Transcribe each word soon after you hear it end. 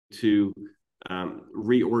to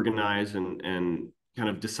reorganize and kind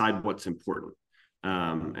of decide what's important.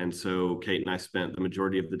 And so Kate and I spent the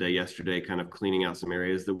majority of the day yesterday kind of cleaning out some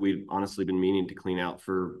areas that we've honestly been meaning to clean out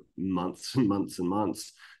for months and months and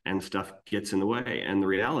months, and stuff gets in the way. And the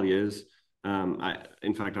reality is,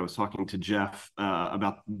 in fact, I was talking to Jeff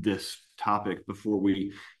about this topic before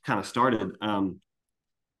we kind of started.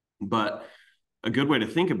 But a good way to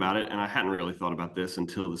think about it, and I hadn't really thought about this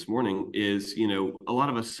until this morning, is, a lot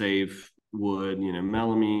of us save wood,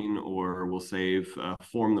 melamine, or we'll save a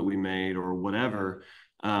form that we made or whatever.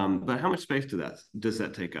 But how much space does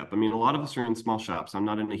that take up? I mean, a lot of us are in small shops. I'm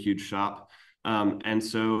not in a huge shop. And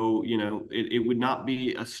so, it would not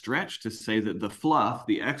be a stretch to say that the fluff,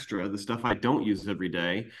 the extra, the stuff I don't use every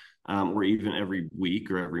day, or even every week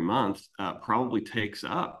or every month, probably takes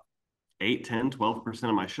up 8, 10, 12%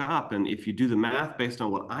 of my shop. And if you do the math based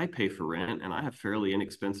on what I pay for rent, and I have fairly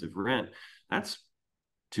inexpensive rent, that's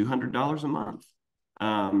 $200 a month,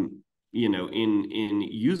 in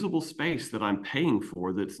usable space that I'm paying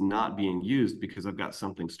for that's not being used because I've got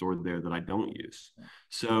something stored there that I don't use.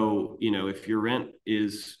 So, if your rent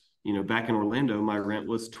is, back in Orlando, my rent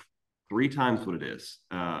was 3 times what it is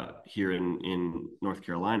here in North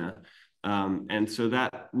Carolina. And so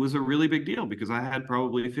that was a really big deal because I had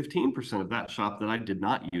probably 15% of that shop that I did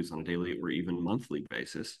not use on a daily or even monthly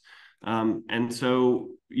basis. And so,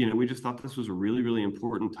 we just thought this was a really, really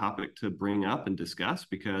important topic to bring up and discuss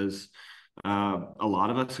because a lot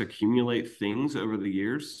of us accumulate things over the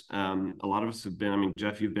years. A lot of us have been, I mean,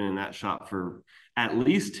 Jeff, you've been in that shop for at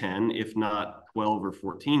least 10, if not 12 or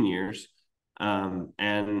 14 years. And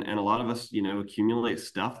a lot of us, accumulate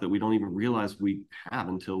stuff that we don't even realize we have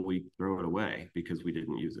until we throw it away because we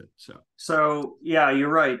didn't use it. So yeah, you're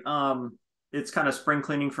right. It's kind of spring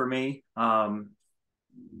cleaning for me.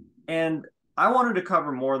 And I wanted to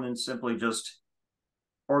cover more than simply just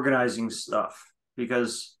organizing stuff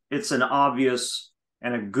because it's an obvious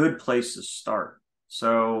and a good place to start.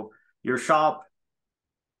 So your shop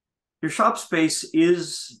space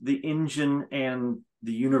is the engine and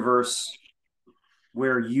the universe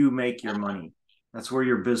where you make your money. That's where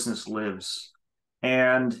your business lives.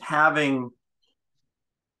 And having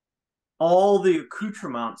all the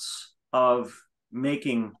accoutrements of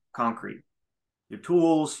making concrete, your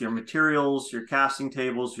tools, your materials, your casting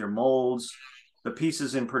tables, your molds, the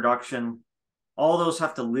pieces in production, all those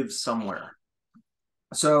have to live somewhere.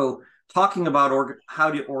 So talking about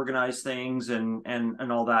how to organize things and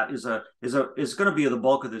all that is going to be the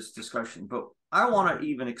bulk of this discussion. But I want to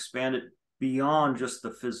even expand it beyond just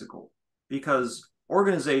the physical, because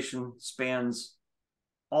organization spans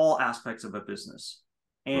all aspects of a business.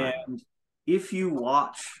 And right. If you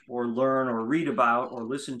watch or learn or read about or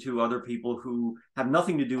listen to other people who have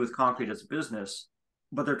nothing to do with concrete as a business,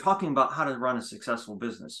 but they're talking about how to run a successful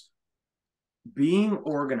business, being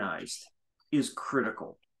organized is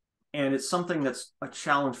critical. And it's something that's a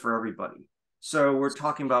challenge for everybody. So we're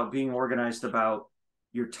talking about being organized about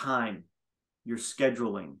your time, your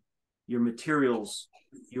scheduling, your materials,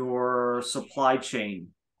 your supply chain,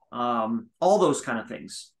 all those kind of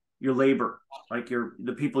things. Your labor, like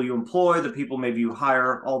the people you employ, the people maybe you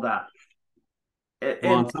hire, all that.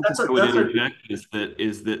 And something I would interject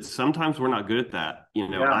is that sometimes we're not good at that.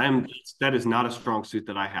 Yeah. That is not a strong suit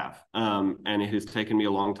that I have. And it has taken me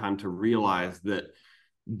a long time to realize that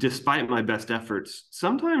despite my best efforts,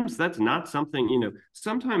 sometimes that's not something,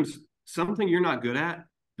 sometimes something you're not good at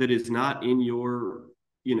that is not in your,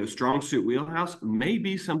 strong suit wheelhouse may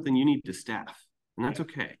be something you need to staff, and that's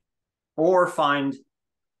okay. Or find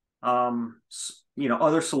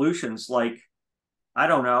other solutions. Like, I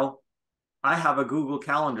don't know, I have a Google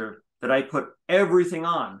Calendar that I put everything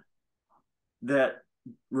on that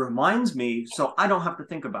reminds me so I don't have to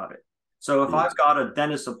think about it. So if I've got a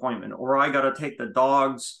dentist appointment, or I got to take the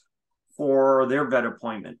dogs for their vet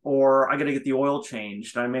appointment, or I got to get the oil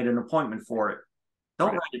changed, I made an appointment for it,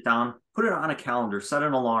 don't write it down, put it on a calendar, set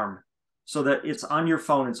an alarm so that it's on your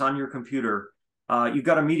phone, it's on your computer. You've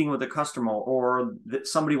got a meeting with a customer, or that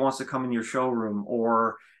somebody wants to come in your showroom,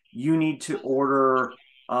 or you need to order,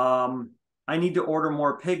 I need to order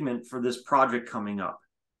more pigment for this project coming up.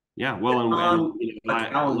 Yeah, well, and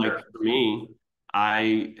like for me,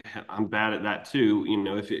 I'm bad at that too.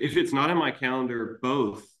 If it's not in my calendar,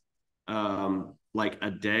 both like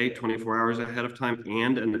a day, 24 hours ahead of time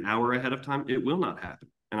and an hour ahead of time, it will not happen.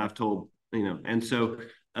 And I've told, and so,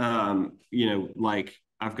 like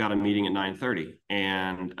I've got a meeting at 9:30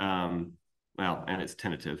 and, and it's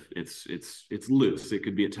tentative. It's loose. It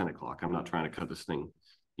could be at 10 o'clock. I'm not trying to cut this thing,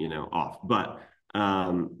 off, but,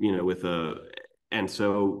 And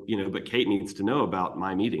so, but Kate needs to know about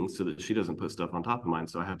my meetings so that she doesn't put stuff on top of mine.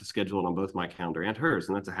 So I have to schedule it on both my calendar and hers.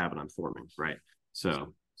 And that's a habit I'm forming, right?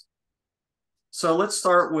 So let's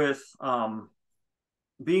start with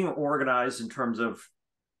being organized in terms of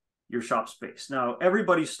your shop space. Now,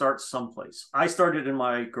 everybody starts someplace. I started in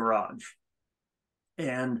my garage,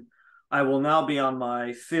 and I will now be on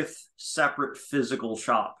my 5th separate physical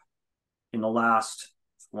shop in the last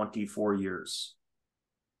 24 years.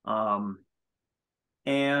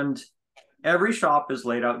 And every shop is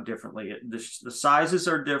laid out differently. The sizes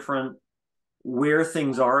are different, where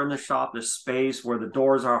things are in the shop, the space, where the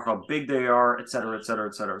doors are, how big they are, et cetera, et cetera,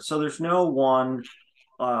 et cetera. So there's no one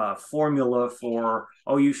formula for,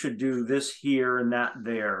 oh, you should do this here and that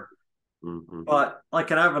there. mm-hmm. But I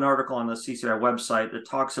have an article on the CCI website that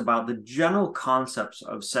talks about the general concepts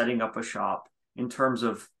of setting up a shop in terms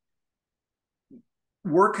of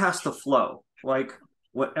work has to flow. Like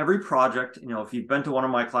what every project, if you've been to one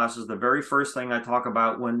of my classes, the very first thing I talk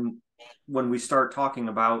about when we start talking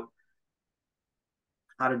about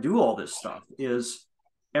how to do all this stuff is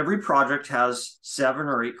every project has 7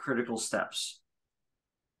 or 8 critical steps.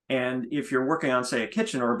 And if you're working on, say, a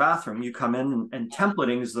kitchen or a bathroom, you come in and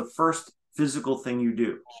templating is the first physical thing you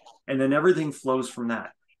do. And then everything flows from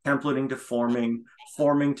that. Templating to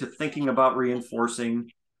forming to thinking about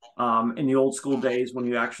reinforcing. In the old school days, when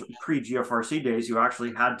you actually, pre-GFRC days, you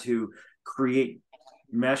actually had to create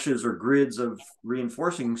meshes or grids of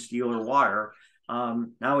reinforcing steel or wire.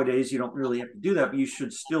 Nowadays, you don't really have to do that, but you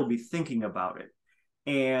should still be thinking about it.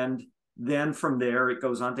 And then from there, it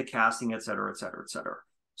goes on to casting, et cetera, et cetera, et cetera.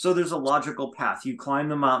 So there's a logical path. You climb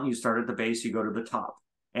the mountain, you start at the base, you go to the top.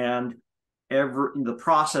 And the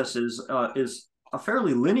process is a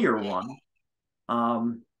fairly linear one.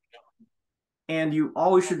 And you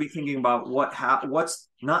always should be thinking about what's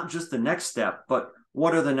not just the next step, but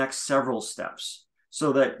what are the next several steps,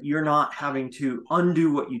 so that you're not having to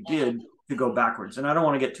undo what you did to go backwards. And I don't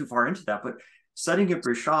want to get too far into that, but setting up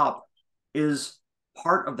your shop is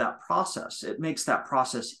part of that process. It makes that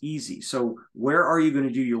process easy. So where are you going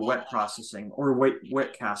to do your wet processing or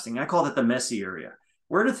wet casting? I call that the messy area.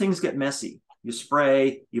 Where do things get messy? You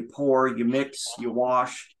spray, you pour, you mix, you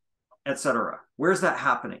wash, etc. Where's that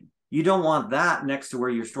happening? You don't want that next to where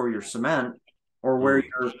you store your cement or where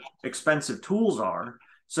your expensive tools are.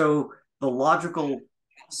 So the logical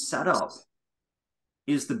setup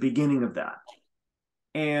is the beginning of that.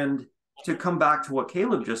 And to come back to what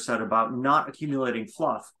Caleb just said about not accumulating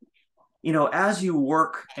fluff, as you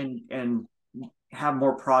work and have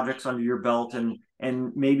more projects under your belt,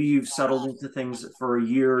 and maybe you've settled into things for a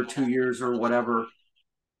year or 2 years or whatever,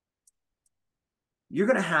 you're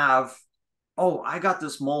going to have, oh, I got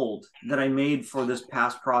this mold that I made for this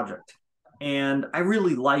past project, and I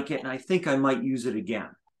really like it, and I think I might use it again.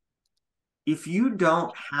 If you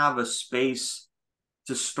don't have a space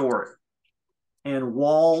to store it, and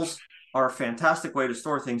walls are a fantastic way to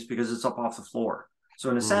store things because it's up off the floor. So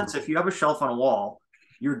in a sense, if you have a shelf on a wall,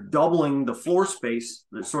 you're doubling the floor space,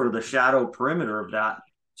 the sort of the shadow perimeter of that.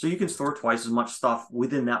 So you can store twice as much stuff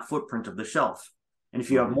within that footprint of the shelf. And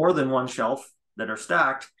if you have more than one shelf that are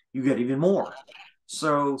stacked, you get even more.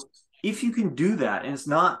 So if you can do that, and it's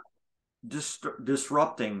not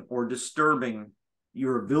disrupting or disturbing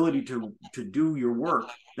your ability to do your work,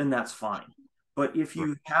 then that's fine. But if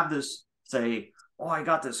you have this, say, oh, I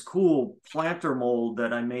got this cool planter mold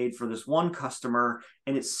that I made for this one customer,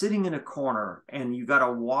 and it's sitting in a corner, and you got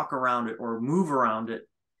to walk around it or move around it,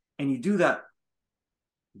 and you do that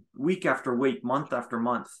week after week, month after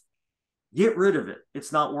month, get rid of it.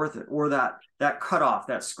 It's not worth it. Or that cutoff,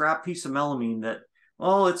 that scrap piece of melamine that,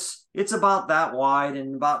 well, it's about that wide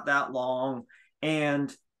and about that long,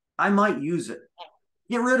 and I might use it.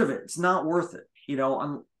 Get rid of it. It's not worth it. You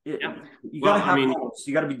got to have goals.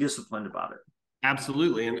 You got to be disciplined about it.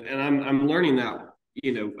 Absolutely. And I'm learning that,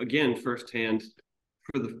 again, firsthand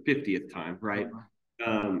for the 50th time, right?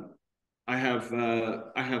 I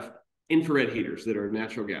have infrared heaters that are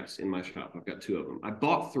natural gas in my shop. I've got 2 of them. I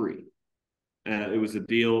bought 3. It was a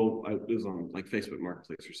deal. It was on like Facebook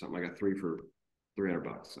Marketplace or something. I got 3 for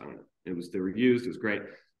 $300. I don't know. They were used. It was great.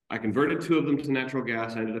 I converted 2 of them to natural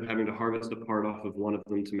gas. I ended up having to harvest a part off of one of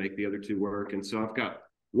them to make the other 2 work. And so I've got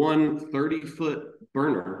one 30-foot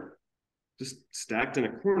burner just stacked in a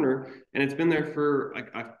corner, and it's been there for,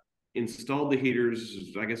 I've installed the heaters,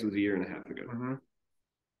 I guess it was 1.5 years ago.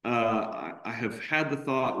 I have had the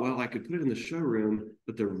thought, well, I could put it in the showroom,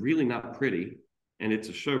 but they're really not pretty, and it's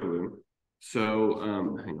a showroom. So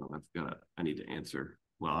hang on, I need to answer.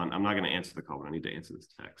 Well, I'm not going to answer the call, but I need to answer this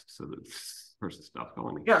text so that this person stops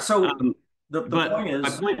calling me. Yeah, so the point is, my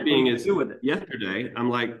point being is, yesterday, I'm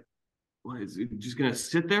like, What, is it just going to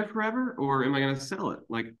sit there forever, or am I going to sell it?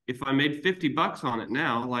 Like if I made $50 on it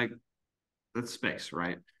now, like that's space,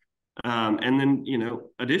 right? And then,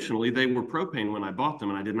 additionally, they were propane when I bought them,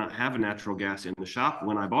 and I did not have a natural gas in the shop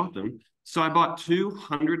when I bought them. So I bought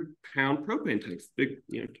 200-pound propane tanks, big,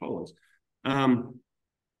 tall ones.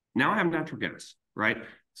 Now I have natural gas, right?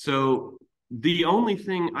 So the only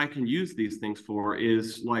thing I can use these things for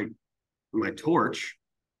is like my torch,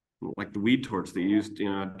 like the weed torch that you used,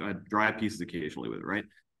 I dry pieces occasionally with it, right?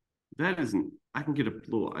 That isn't, I can get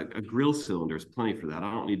a grill cylinder is plenty for that.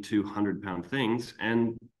 I don't need 200-pound things.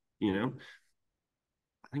 And, I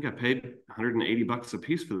think I paid $180 a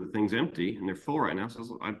piece for the things empty, and they're full right now.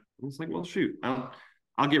 So I was like, well, shoot,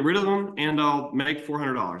 I'll get rid of them and I'll make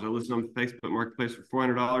 $400. I listed on Facebook Marketplace for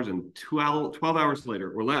 $400, and 12 hours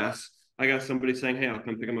later or less, I got somebody saying, hey, I'll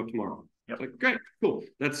come pick them up tomorrow. Yep. It's like, great, cool.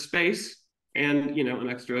 That's space and, an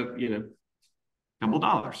extra, couple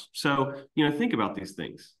dollars. So, think about these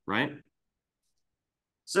things, right?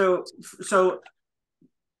 So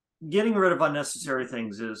getting rid of unnecessary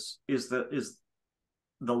things is the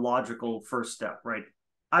logical first step, right?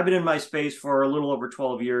 I've been in my space for a little over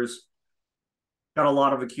 12 years, got a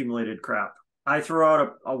lot of accumulated crap. I threw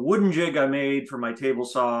out a wooden jig I made for my table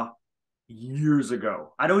saw years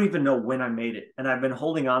ago. I don't even know when I made it, and I've been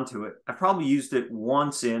holding on to it. I've probably used it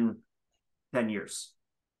once in 10 years.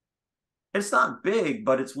 It's not big,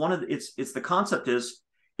 but it's it's the concept is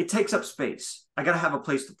it takes up space. I got to have a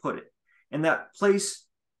place to put it. And that place,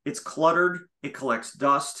 it's cluttered, it collects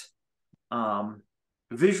dust.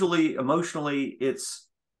 Visually, emotionally, it's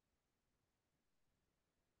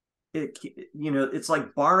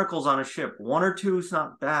like barnacles on a ship. One or two is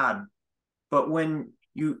not bad, but when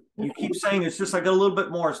you keep saying it's just like a little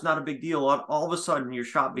bit more, it's not a big deal. All of a sudden, your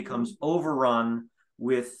shop becomes overrun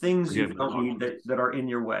with things you don't need that are in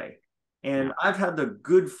your way. And I've had the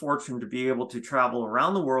good fortune to be able to travel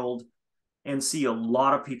around the world and see a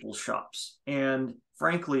lot of people's shops. And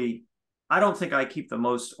frankly, I don't think I keep the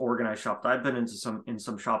most organized shop. I've been in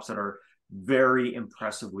some shops that are very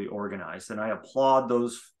impressively organized, and I applaud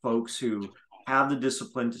those folks who have the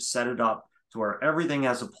discipline to set it up to where everything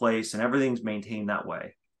has a place and everything's maintained that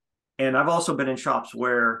way. And I've also been in shops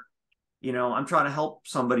where, I'm trying to help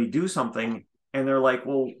somebody do something, and they're like,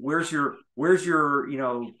 "Well, where's your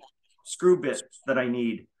screw bit that I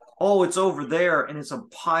need?" "Oh, it's over there," and it's a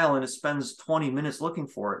pile, and it spends 20 minutes looking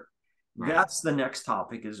for it. Right. That's the next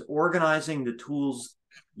topic, is organizing the tools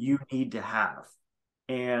you need to have.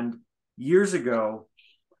 And years ago,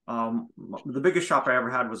 the biggest shop I ever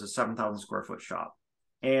had was a 7,000 square foot shop.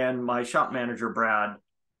 And my shop manager, Brad,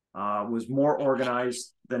 was more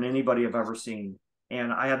organized than anybody I've ever seen.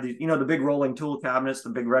 And I have the big rolling tool cabinets, the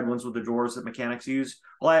big red ones with the drawers that mechanics use.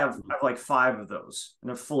 Well, I have like 5 of those, and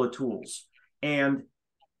they're full of tools. And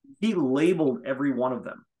he labeled every one of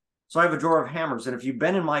them. So I have a drawer of hammers. And if you've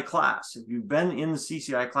been in my class, if you've been in the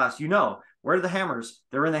CCI class, where are the hammers?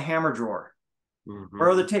 They're in the hammer drawer. Mm-hmm. Where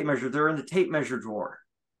are the tape measures? They're in the tape measure drawer.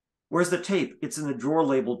 Where's the tape? It's in the drawer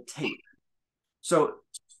labeled tape. So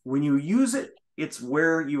when you use it, it's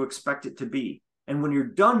where you expect it to be. And when you're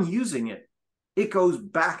done using it, it goes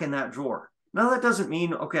back in that drawer. Now, that doesn't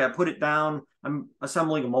mean, okay, I put it down, I'm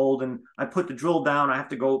assembling a mold, and I put the drill down, I have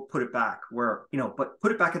to go put it back but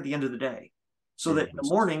put it back at the end of the day so that in the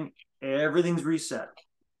morning, everything's reset.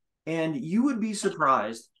 And you would be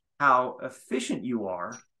surprised how efficient you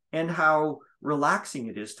are and how relaxing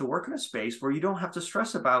it is to work in a space where you don't have to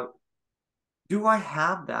stress about, do I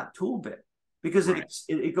have that tool bit? Because right.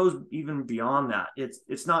 it goes even beyond that.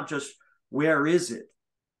 It's not just where is it,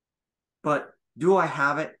 but do I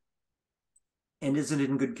have it, and is it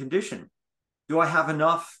in good condition? Do I have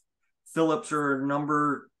enough Phillips or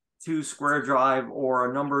number 2 square drive or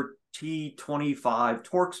a number T25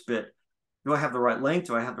 Torx bit? Do I have the right length?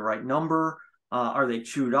 Do I have the right number? Are they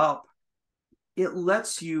chewed up? It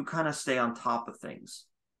lets you kind of stay on top of things.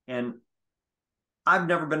 And I've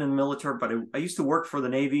never been in the military, but I used to work for the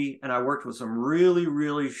Navy, and I worked with some really,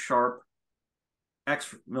 really sharp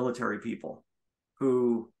ex-military people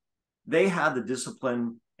who they had the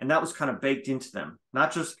discipline, and that was kind of baked into them.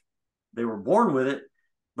 Not just they were born with it,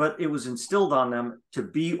 but it was instilled on them to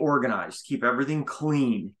be organized, keep everything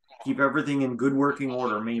clean, keep everything in good working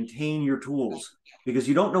order, maintain your tools, because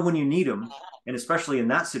you don't know when you need them. And especially in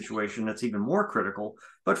that situation, that's even more critical.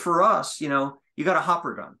 But for us, you got a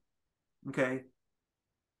hopper gun. Okay.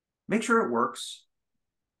 Make sure it works.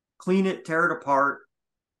 Clean it, tear it apart,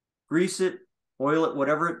 grease it, oil it,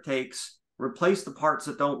 whatever it takes. Replace the parts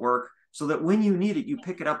that don't work so that when you need it, you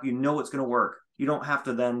pick it up, it's going to work. You don't have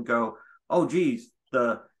to then go, oh, geez,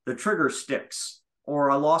 the trigger sticks, or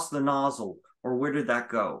I lost the nozzle, or where did that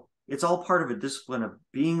go? It's all part of a discipline of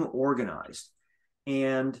being organized.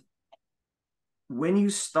 And when you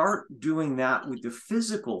start doing that with the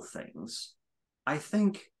physical things, I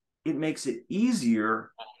think it makes it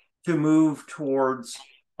easier to move towards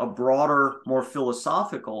a broader, more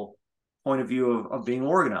philosophical point of view of being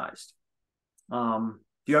organized. Do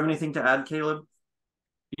you have anything to add, Caleb?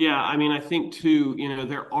 Yeah, I mean, I think too,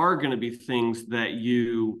 there are going to be things that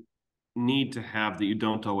you need to have that you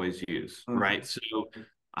don't always use, right? So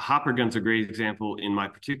a hopper gun's a great example in my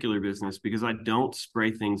particular business because I don't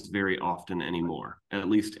spray things very often anymore, at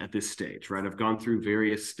least at this stage, right? I've gone through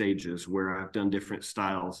various stages where I've done different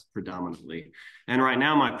styles predominantly. And right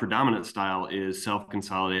now, my predominant style is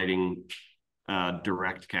self-consolidating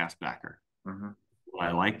direct cast backer. What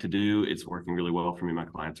I like to do, it's working really well for me. My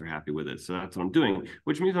clients are happy with it. So that's what I'm doing,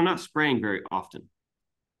 which means I'm not spraying very often.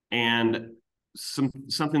 And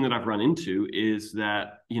something that I've run into is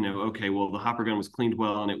that, okay, well, the hopper gun was cleaned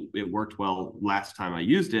well and it worked well last time I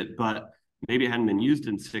used it, but maybe it hadn't been used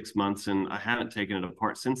in 6 months and I haven't taken it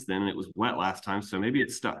apart since then and it was wet last time. So maybe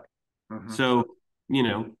it's stuck. So,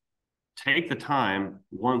 take the time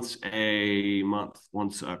once a month,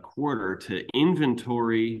 once a quarter to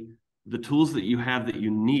inventory the tools that you have that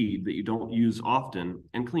you need that you don't use often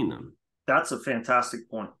and clean them. That's a fantastic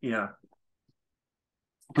point. Yeah.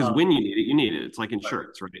 Because when you need it, you need it. It's like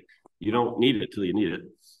insurance, right? You don't need it till you need it.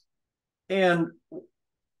 And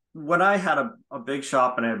when I had a big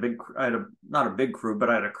shop and I had not a big crew, but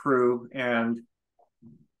I had a crew, and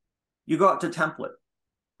you go out to template,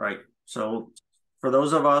 right? So for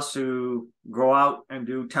those of us who go out and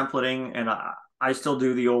do templating, and I still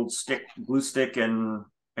do the old glue stick and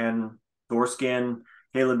door skin.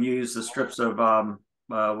 Caleb used the strips of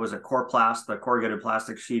was it Corplast, the corrugated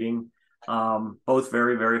plastic sheeting. Both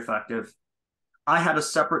very, very effective. I had a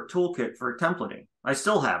separate toolkit for templating. I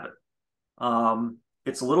still have it.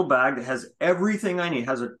 It's a little bag that has everything I need. It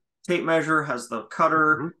has a tape measure, has the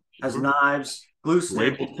cutter, has knives, glue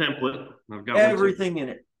stick, label template. I've got everything in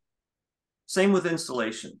it. Same with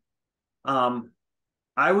installation. I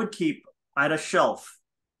had a shelf,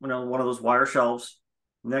 one of those wire shelves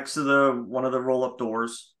next to one of the roll-up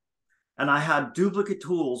doors, and I had duplicate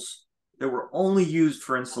tools that were only used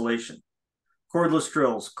for installation. Cordless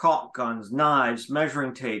drills, caulk guns, knives,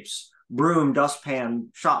 measuring tapes, broom, dustpan,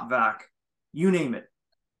 shop vac, you name it.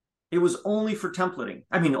 It was only for templating.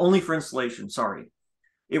 I mean, only for installation, sorry.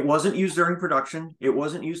 It wasn't used during production. It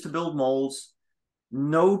wasn't used to build molds.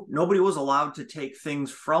 Nobody was allowed to take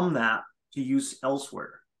things from that to use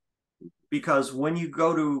elsewhere. Because when you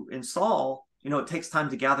go to install, it takes time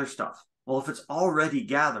to gather stuff. Well, if it's already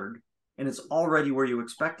gathered and it's already where you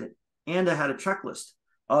expect it, and I had a checklist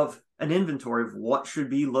of an inventory of what should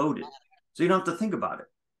be loaded, so you don't have to think about it.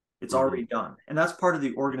 It's already done, and that's part of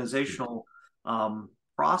the organizational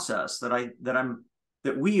process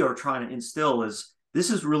that we are trying to instill. Is this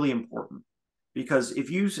is really important, because if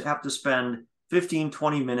you have to spend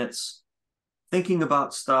 15-20 minutes thinking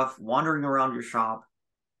about stuff, wandering around your shop,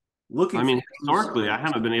 looking. I mean, historically, I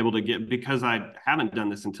haven't been able to get, because I haven't done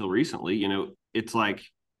this until recently. It's like,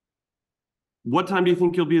 what time do you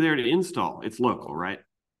think you'll be there to install? It's local, right?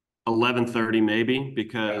 11:30 maybe,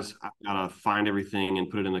 because I've got to find everything and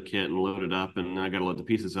put it in the kit and load it up, and then I got to load the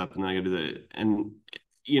pieces up, and then I got to do that. And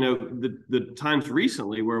the times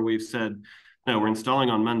recently where we've said, no, we're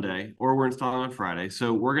installing on Monday or we're installing on Friday,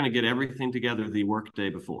 so we're going to get everything together the work day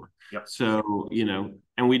before. Yep. So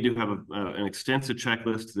and we do have an extensive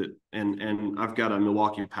checklist and I've got a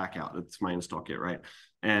Milwaukee pack out. That's my install kit, right?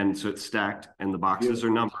 And so it's stacked and the boxes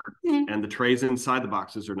are numbered and the trays inside the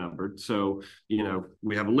boxes are numbered. So,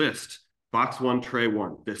 we have a list. Box 1, tray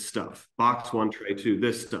 1, this stuff. Box 1, tray 2,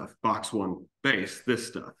 this stuff. Box 1, base, this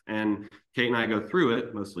stuff. And Kate and I go through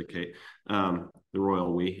it, mostly Kate, the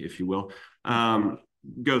royal we, if you will,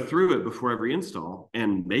 go through it before every install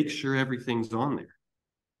and make sure everything's on there.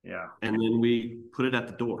 Yeah. And then we put it at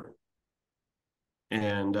the door.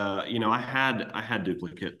 And, I had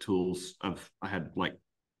duplicate tools I had like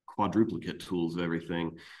quadruplicate tools of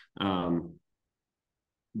everything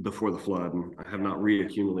before the flood, and I have not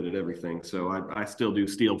reaccumulated everything. So I still do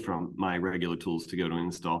steal from my regular tools to go to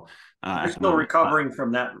install. You're still recovering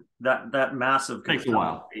from that massive. Takes a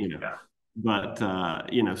while, Yeah. But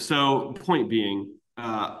so point being,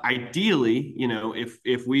 ideally,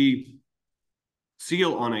 if we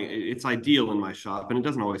seal on it's ideal in my shop, and it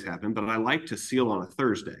doesn't always happen, but I like to seal on a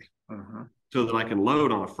Thursday so that I can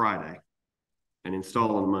load on a Friday and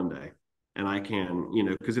install on Monday. And I can,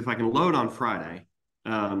 because if I can load on Friday,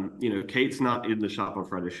 Kate's not in the shop on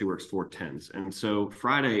Friday. She works 4/10s. And so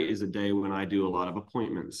Friday is a day when I do a lot of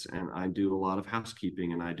appointments and I do a lot of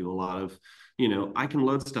housekeeping and I do a lot of, I can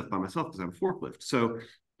load stuff by myself because I have a forklift. So,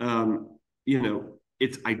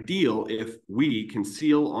 it's ideal if we can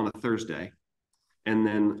seal on a Thursday and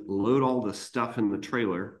then load all the stuff in the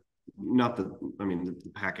trailer. Not the,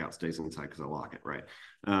 the pack out stays inside because I lock it, right?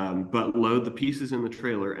 But load the pieces in the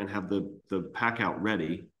trailer and have the pack out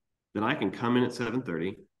ready. Then I can come in at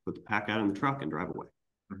 7:30, put the pack out in the truck, and drive away.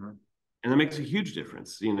 Mm-hmm. And that makes a huge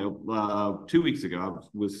difference. 2 weeks ago, I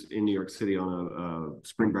was in New York City on a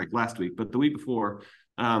spring break last week, but the week before,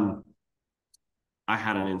 I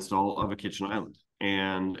had an install of a kitchen island.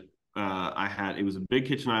 And it was a big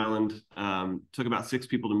kitchen island, took about 6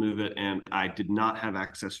 people to move it, and I did not have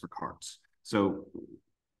access for carts. So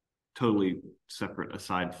totally separate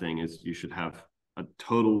aside thing is you should have a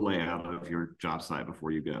total layout of your job site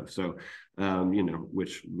before you go. So,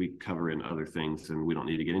 which we cover in other things and we don't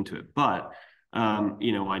need to get into it. But,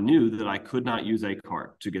 I knew that I could not use a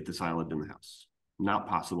cart to get this island in the house. Not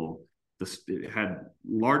possible. It had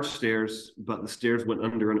large stairs, but the stairs went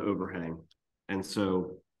under an overhang. And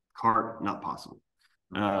so cart, not possible.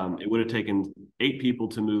 It would have taken 8 people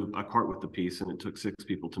to move a cart with the piece, and it took 6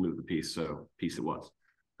 people to move the piece. So piece it was.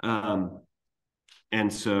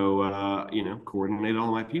 And so, coordinated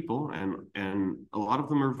all my people, and a lot of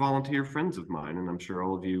them are volunteer friends of mine. And I'm sure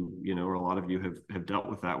all of you, or a lot of you have dealt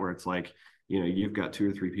with that, where it's like, you've got 2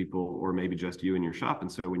 or 3 people, or maybe just you in your shop.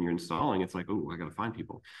 And so when you're installing, it's like, oh, I got to find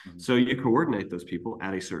people. Mm-hmm. So you coordinate those people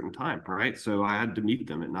at a certain time, right? So I had to meet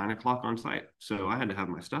them at 9 o'clock on site. So I had to have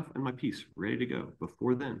my stuff and my piece ready to go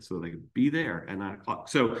before then, so they could be there at 9 o'clock.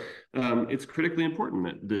 So it's critically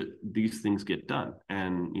important that these things get done.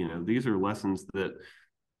 And, these are lessons that,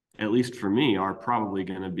 at least for me, are probably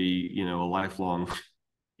going to be, a lifelong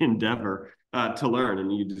endeavor to learn.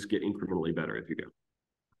 And you just get incrementally better as you go.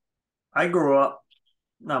 I grew up,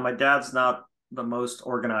 now my dad's not the most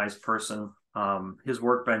organized person. His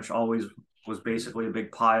workbench always was basically a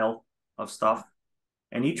big pile of stuff.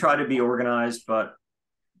 And he tried to be organized, but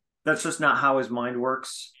that's just not how his mind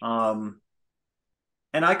works. And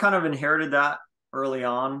I kind of inherited that early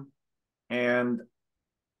on. And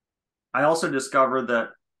I also discovered that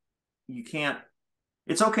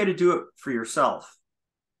it's okay to do it for yourself.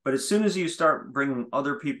 But as soon as you start bringing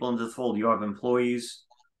other people into the fold, you have employees,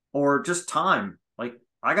 or just time. Like,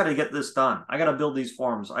 I got to get this done. I got to build these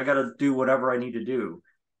forms. I got to do whatever I need to do.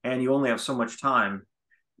 And you only have so much time.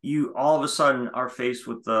 You all of a sudden are faced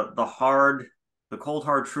with the cold,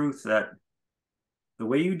 hard truth that the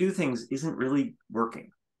way you do things isn't really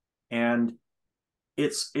working. And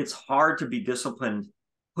it's hard to be disciplined.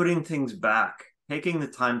 Putting things back, taking the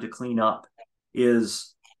time to clean up, that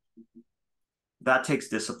takes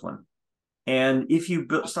discipline. And if you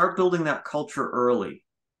start building that culture early,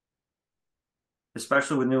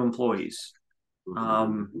 especially with new employees,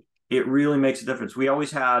 it really makes a difference. We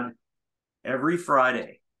always had every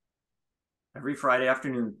Friday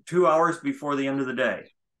afternoon, 2 hours before the end of the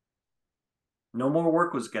day, no more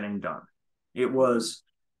work was getting done. It was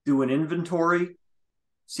do an inventory,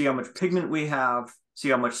 see how much pigment we have, see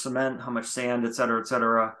how much cement, how much sand, et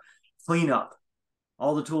cetera, clean up.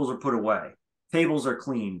 All the tools are put away. Tables are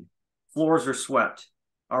cleaned. Floors are swept.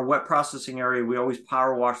 Our wet processing area, we always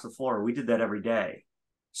power wash the floor. We did that every day.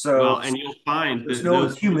 So, and you'll find there's no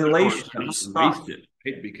accumulation of stuff. Wasted,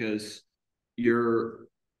 right? Because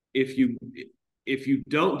if you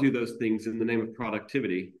don't do those things in the name of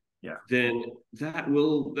productivity, then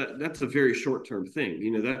that's a very short-term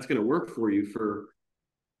thing. That's going to work for you for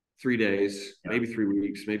 3 days, maybe 3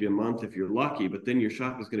 weeks, maybe a month if you're lucky, but then your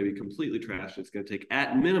shop is going to be completely trashed. It's going to take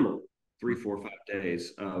at minimum 3, 4, 5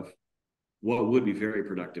 days of what would be very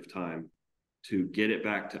productive time to get it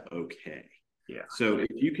back to okay. Yeah. So if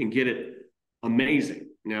you can get it, amazing.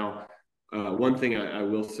 Now, one thing I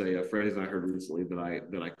will say, a phrase I heard recently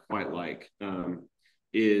that I quite like,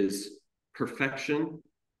 is perfection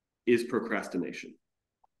is procrastination.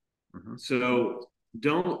 Mm-hmm. So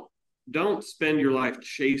don't spend your life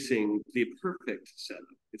chasing the perfect setup.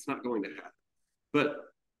 It's not going to happen. But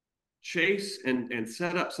chase and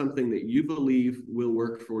set up something that you believe will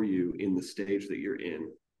work for you in the stage that you're in.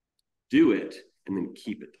 Do it, and then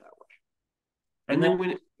keep it that way. And then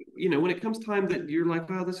when it comes time that you're like,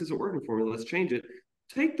 oh, this isn't working for me, let's change it.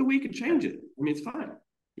 Take the week and change it. I mean, it's fine.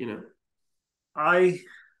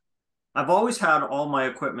 I've always had all my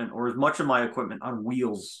equipment, or as much of my equipment, on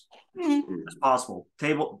wheels as possible.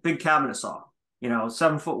 Big cabinet saw,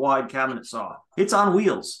 7-foot wide cabinet saw. It's on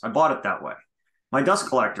wheels. I bought it that way. My dust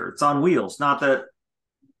collector, it's on wheels. Not that,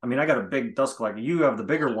 I got a big dust collector. You have the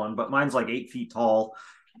bigger one, but mine's like 8 feet tall.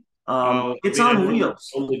 It's on wheels.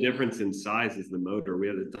 The only difference in size is the motor. We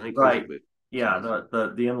have the tank. Right. Yeah,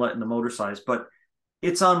 the inlet and the motor size. But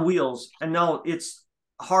it's on wheels, and no, it's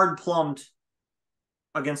hard plumbed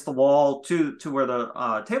against the wall to where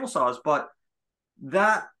the table saw is, but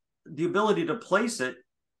that the ability to place it,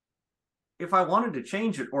 if I wanted to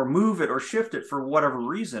change it or move it or shift it for whatever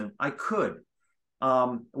reason, I could.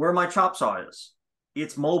 Where my chop saw is,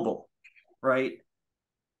 it's mobile, right?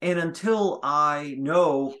 And until I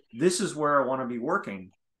know this is where I want to be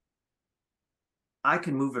working, I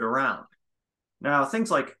can move it around. Now,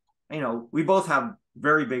 things like, we both have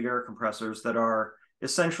very big air compressors that are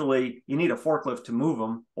essentially, you need a forklift to move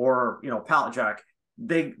them, or, pallet jack.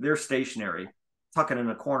 They're stationary, tucking in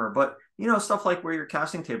a corner. But, stuff like where your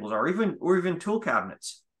casting tables are, even tool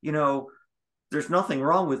cabinets, there's nothing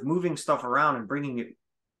wrong with moving stuff around and bringing it.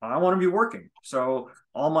 I want to be working. So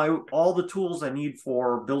all the tools I need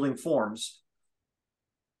for building forms,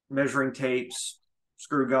 measuring tapes,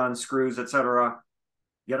 screw guns, screws, etc.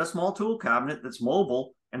 Get a small tool cabinet that's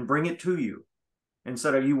mobile and bring it to you,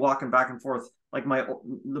 instead of you walking back and forth. Like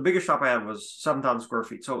the biggest shop I had was 7,000 square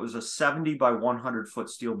feet. So it was a 70 by 100-foot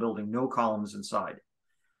steel building, no columns inside.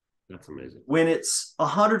 That's amazing. When it's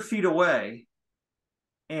 100 feet away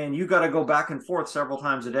and you got to go back and forth several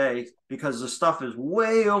times a day because the stuff is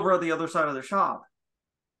way over the other side of the shop,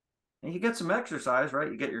 and you get some exercise, right?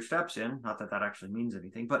 You get your steps in. Not that that actually means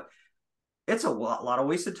anything, but it's a lot of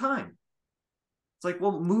wasted time. It's like,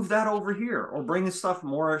 well, move that over here, or bring the stuff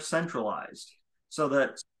more centralized, so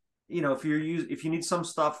that, if you need some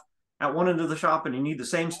stuff at one end of the shop and you need the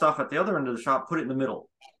same stuff at the other end of the shop, put it in the middle.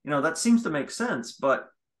 That seems to make sense, but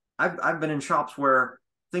I've been in shops where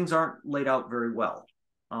things aren't laid out very well.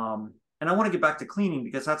 And I want to get back to cleaning,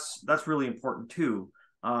 because that's really important too.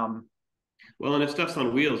 Well, and if stuff's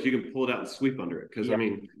on wheels, you can pull it out and sweep under it. Because, Yeah, I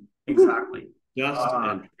mean, exactly. dust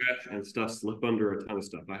and trash and stuff slip under a ton of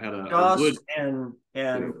stuff. I had a Dust wood,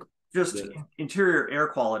 and just interior air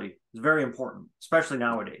quality is very important, especially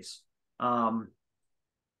nowadays.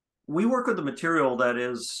 We work with the material that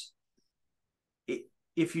is,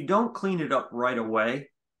 if you don't clean it up right away,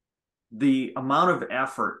 the amount of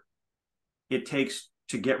effort it takes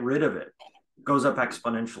to get rid of it goes up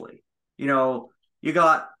exponentially. You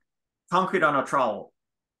got concrete on a trowel.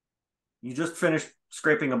 You just finished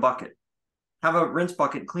scraping a bucket. Have a rinse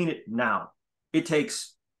bucket, clean it now. It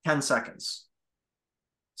takes 10 seconds.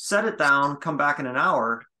 Set it down, come back in an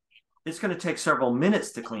hour. It's going to take several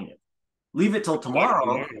minutes to clean it. Leave it till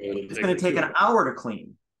tomorrow. It's going to take an hour to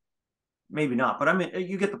clean. Maybe not, but I mean,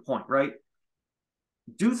 you get the point, right?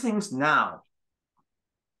 Do things now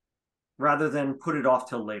rather than put it off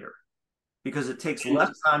till later, because it takes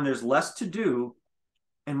less time. There's less to do.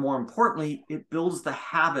 And more importantly, it builds the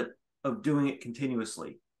habit of doing it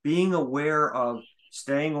continuously. Being aware of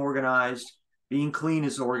staying organized, being clean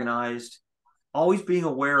is organized, always being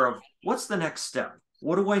aware of what's the next step.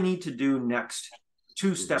 What do I need to do next,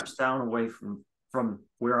 2 steps down away from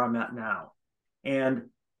where I'm at now? And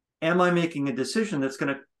am I making a decision that's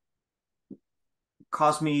going to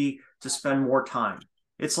cause me to spend more time?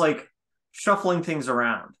 It's like shuffling things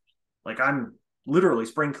around. Like, I'm literally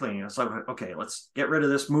spring cleaning. It's like, okay, let's get rid of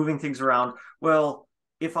this, moving things around. Well,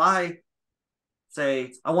 if I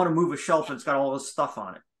say I want to move a shelf that's got all this stuff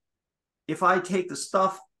on it, if I take the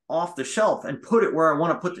stuff off the shelf and put it where I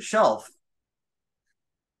want to put the shelf,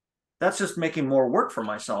 that's just making more work for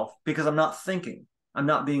myself, because I'm not thinking, I'm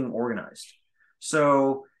not being organized.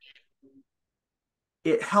 So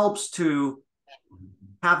it helps to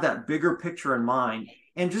have that bigger picture in mind,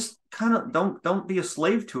 and just kind of don't be a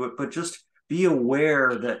slave to it, but just be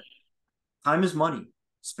aware that time is money,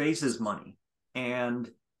 space is money, and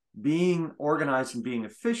being organized and being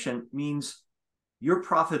efficient means your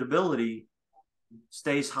profitability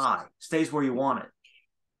stays high, stays where you want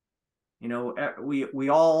it. We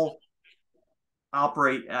all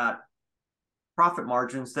operate at profit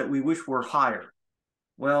margins that we wish were higher.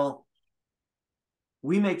 Well,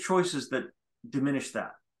 we make choices that diminish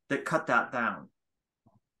that cut that down,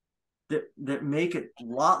 that make it a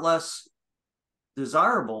lot less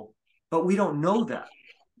desirable, but we don't know that.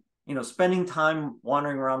 Spending time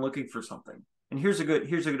wandering around looking for something. And here's a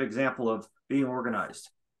good example of being organized.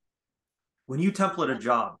 When you template a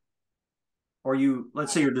job, or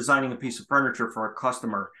let's say you're designing a piece of furniture for a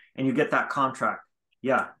customer, and you get that contract.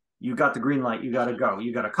 Yeah, you got the green light, you got to go.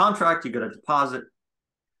 You got a contract, you got a deposit.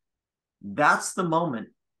 That's the moment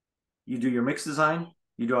you do your mix design,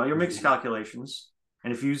 you do all your mix calculations.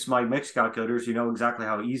 And if you use my mix calculators, you know exactly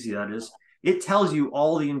how easy that is. It tells you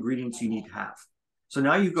all the ingredients you need to have. So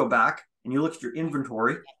now you go back and you look at your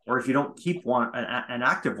inventory, or if you don't keep an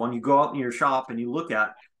active one, you go out in your shop and you look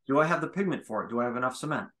at, do I have the pigment for it? Do I have enough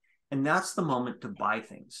cement? And that's the moment to buy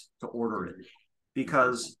things, to order it,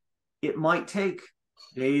 because it might take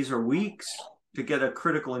days or weeks to get a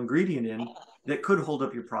critical ingredient in that could hold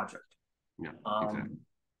up your project. Yeah, exactly.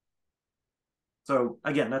 So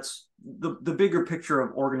again, that's the bigger picture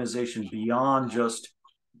of organization beyond just,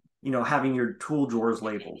 having your tool drawers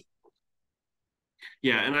labeled.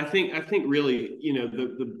 Yeah, and I think really,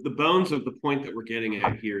 the bones of the point that we're getting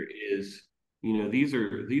at here is, these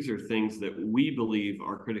are things that we believe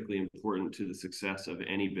are critically important to the success of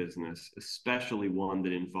any business, especially one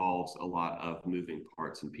that involves a lot of moving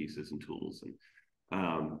parts and pieces and tools.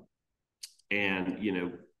 And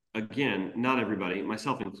again, not everybody,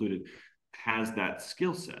 myself included, has that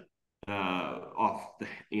skill set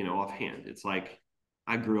offhand. It's like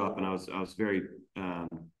I grew up and I was very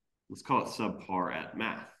let's call it subpar at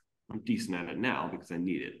math. I'm decent at it now because I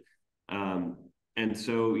need it. And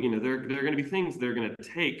so, there are going to be things that are going to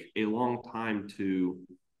take a long time to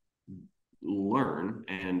learn,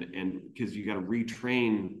 and because you got to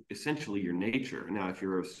retrain essentially your nature. Now, if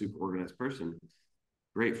you're a super organized person,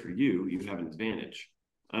 great for you, you have an advantage.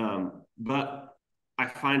 But I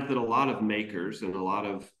find that a lot of makers and a lot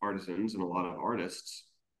of artisans and a lot of artists,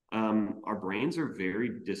 our brains are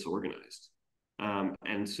very disorganized.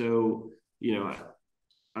 And so,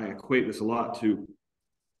 I equate this a lot to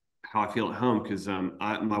how I feel at home because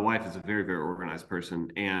my wife is a very, very organized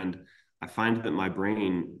person. And I find that my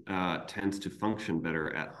brain tends to function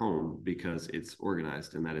better at home because it's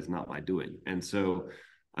organized, and that is not my doing. And so,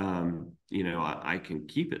 I can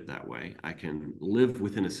keep it that way. I can live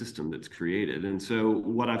within a system that's created. And so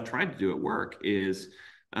what I've tried to do at work is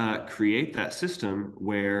create that system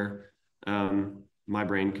where my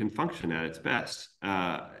brain can function at its best.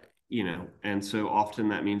 And so often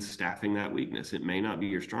that means staffing that weakness. It may not be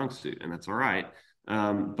your strong suit, and that's all right.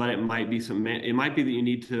 But it might be that you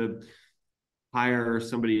need to hire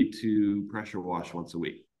somebody to pressure wash once a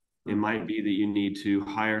week. It might be that you need to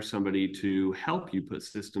hire somebody to help you put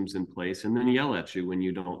systems in place and then yell at you when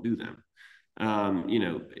you don't do them.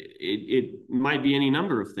 It might be any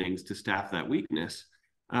number of things to staff that weakness.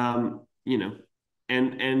 And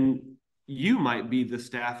you might be the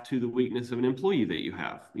staff to the weakness of an employee that you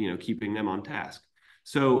have, keeping them on task.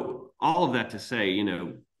 So all of that to say,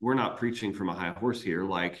 we're not preaching from a high horse here.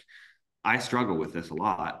 Like, I struggle with this a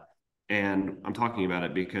lot, and I'm talking about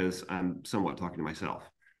it because I'm somewhat talking to myself.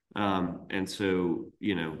 And so,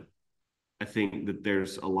 I think that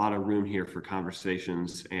there's a lot of room here for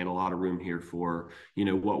conversations and a lot of room here for,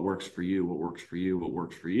 what works for you, what works for you, what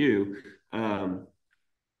works for you. And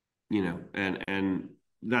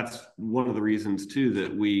that's one of the reasons too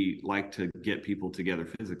that we like to get people together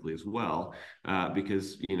physically as well,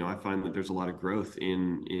 because I find that there's a lot of growth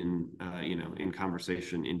in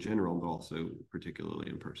conversation in general, but also particularly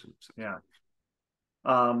in person. So. Yeah.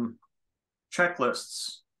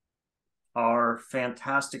 Checklists are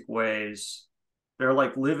fantastic ways. They're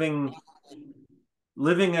like living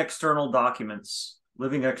external documents,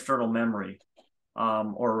 living external memory,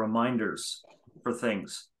 or reminders for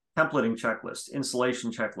things. Templating checklist,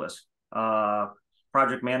 installation checklist,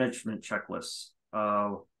 project management checklists.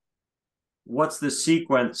 What's the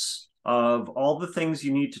sequence of all the things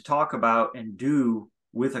you need to talk about and do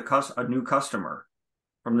with a new customer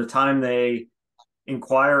from the time they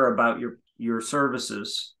inquire about your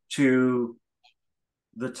services to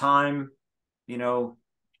the time, you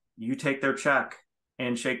take their check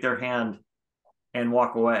and shake their hand and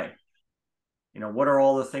walk away. What are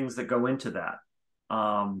all the things that go into that?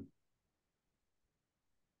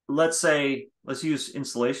 Let's use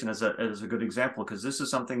installation as a good example, because this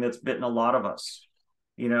is something that's bitten a lot of us.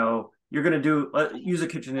 You're going to use a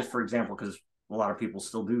kitchenette, for example, because a lot of people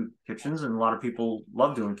still do kitchens, and a lot of people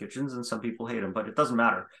love doing kitchens, and some people hate them, but it doesn't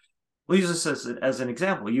matter. We'll use this as an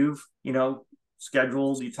example. You've,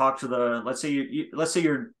 scheduled, you talk to let's say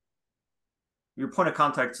your point of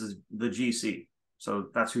contact is the GC. So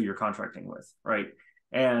that's who you're contracting with, right?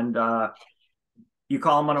 And you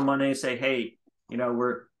call them on a Monday, say, hey,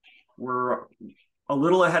 we're a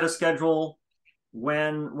little ahead of schedule.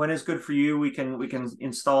 When is good for you? We can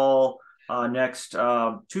install next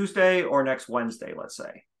Tuesday or next Wednesday, let's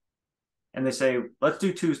say. And they say, let's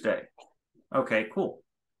do Tuesday. Okay, cool.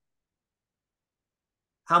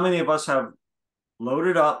 How many of us have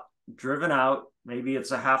loaded up, driven out? Maybe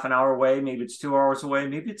it's a half an hour away. Maybe it's 2 hours away.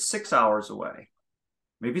 Maybe it's 6 hours away.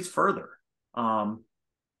 Maybe it's further.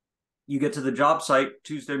 You get to the job site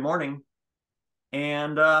Tuesday morning,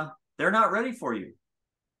 and they're not ready for you.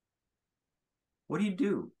 What do you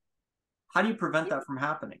do? How do you prevent that from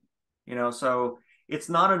happening? So it's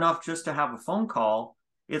not enough just to have a phone call.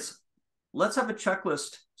 Let's have a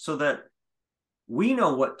checklist so that we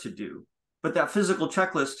know what to do. But that physical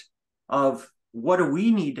checklist of what do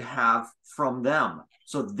we need to have from them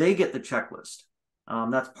so they get the checklist?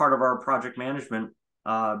 That's part of our project management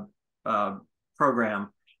program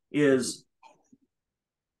is,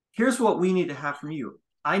 here's what we need to have from you.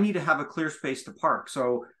 I need to have a clear space to park.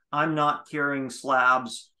 So I'm not carrying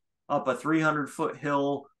slabs up a 300-foot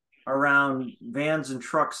hill around vans and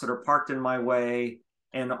trucks that are parked in my way,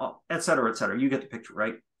 and et cetera, et cetera. You get the picture,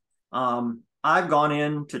 right? I've gone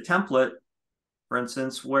into Template, for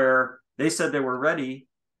instance, where they said they were ready.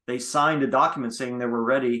 They signed a document saying they were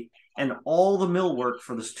ready, and all the millwork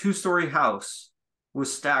for this 2-story house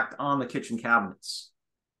was stacked on the kitchen cabinets.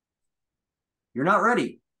 You're not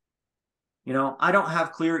ready. You know, I don't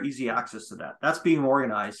have clear, easy access to that. That's being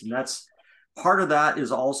organized. And that's part of that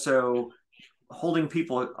is also holding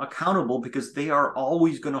people accountable, because they are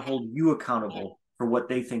always going to hold you accountable for what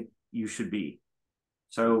they think you should be.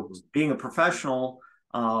 So being a professional,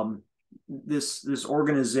 this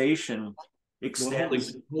organization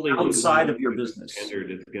extends outside of your business.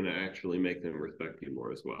 Standard is going to actually make them respect you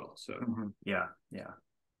more as well. So yeah.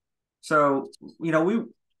 So, you know,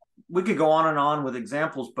 we could go on and on with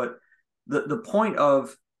examples, but the point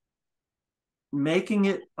of making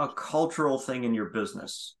it a cultural thing in your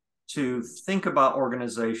business to think about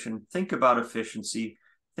organization, think about efficiency,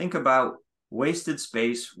 think about wasted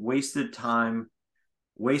space, wasted time,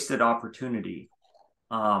 wasted opportunity,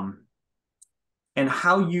 and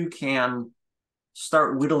how you can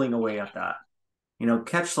start whittling away at that. You know,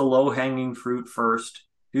 catch the low-hanging fruit first,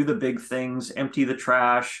 do the big things, empty the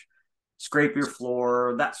trash, scrape your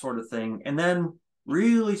floor, that sort of thing, and then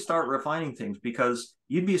really start refining things, because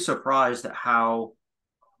you'd be surprised at how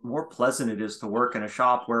more pleasant it is to work in a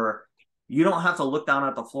shop where you don't have to look down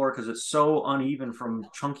at the floor because it's so uneven from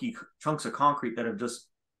chunks of concrete that have just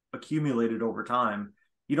accumulated over time.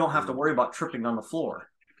 You don't have to worry about tripping on the floor.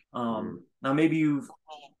 Now, maybe you've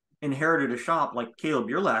inherited a shop like Caleb,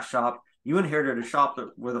 your last shop. You inherited a shop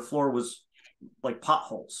where the floor was like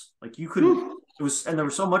potholes. Like you couldn't, it was, and there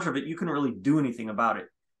was so much of it, you couldn't really do anything about it.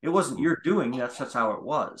 It wasn't your doing. That's just how it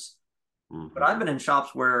was. But I've been in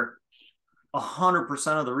shops where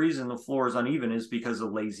 100% of the reason the floor is uneven is because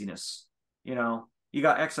of laziness. You know, you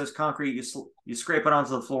got excess concrete, you scrape it onto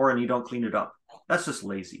the floor and you don't clean it up. That's just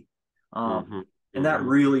lazy. And that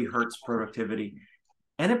really hurts productivity.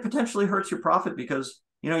 And it potentially hurts your profit, because,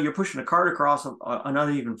 you know, you're pushing a cart across an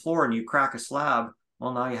uneven floor and you crack a slab.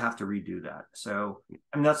 Well, now you have to redo that. So,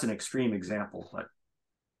 I mean, that's an extreme example, but.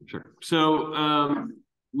 Sure. So,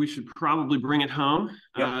 we should probably bring it home.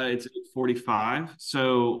 Yep. It's 8:45.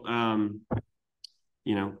 So,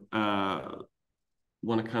 you know,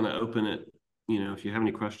 want to kind of open it. You know, if you have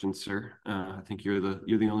any questions, sir, I think you're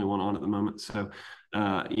the only one on at the moment. So,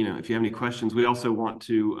 you know, if you have any questions, we also want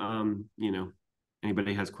to, you know,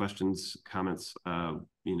 anybody has questions, comments,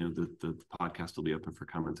 you know, the podcast will be open for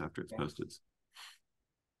comments after it's posted.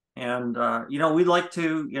 And, you know, we'd like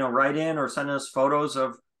to, you know, write in or send us photos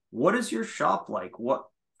of what is your shop like? What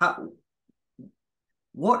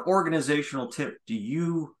organizational tip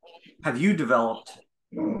have you developed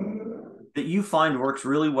that you find works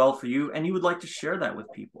really well for you, and you would like to share that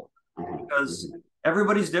with people? Because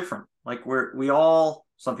everybody's different. Like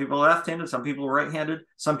some people are left-handed, some people are right-handed,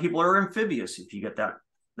 some people are amphibious, if you get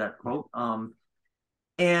that quote.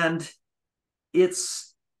 And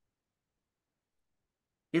it's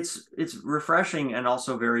refreshing and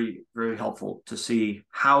also very, very helpful to see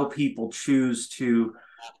how people choose to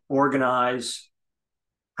organize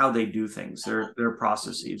how they do things, their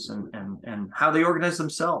processes, and how they organize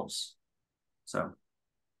themselves. So,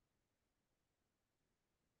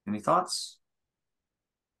 any thoughts?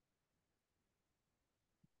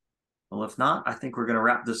 Well, if not, I think we're going to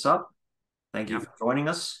wrap this up. Thank you for joining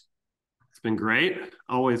us. It's been great.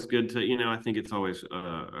 Always good to, you know, I think it's always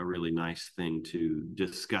a really nice thing to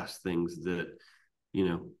discuss things that, you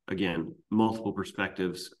know, again, multiple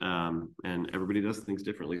perspectives, and everybody does things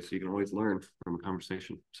differently. So you can always learn from a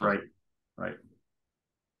conversation. So. Right.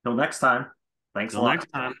 Till next time. Thanks a lot. Till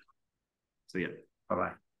next time. See ya.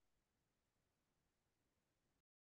 Bye-bye.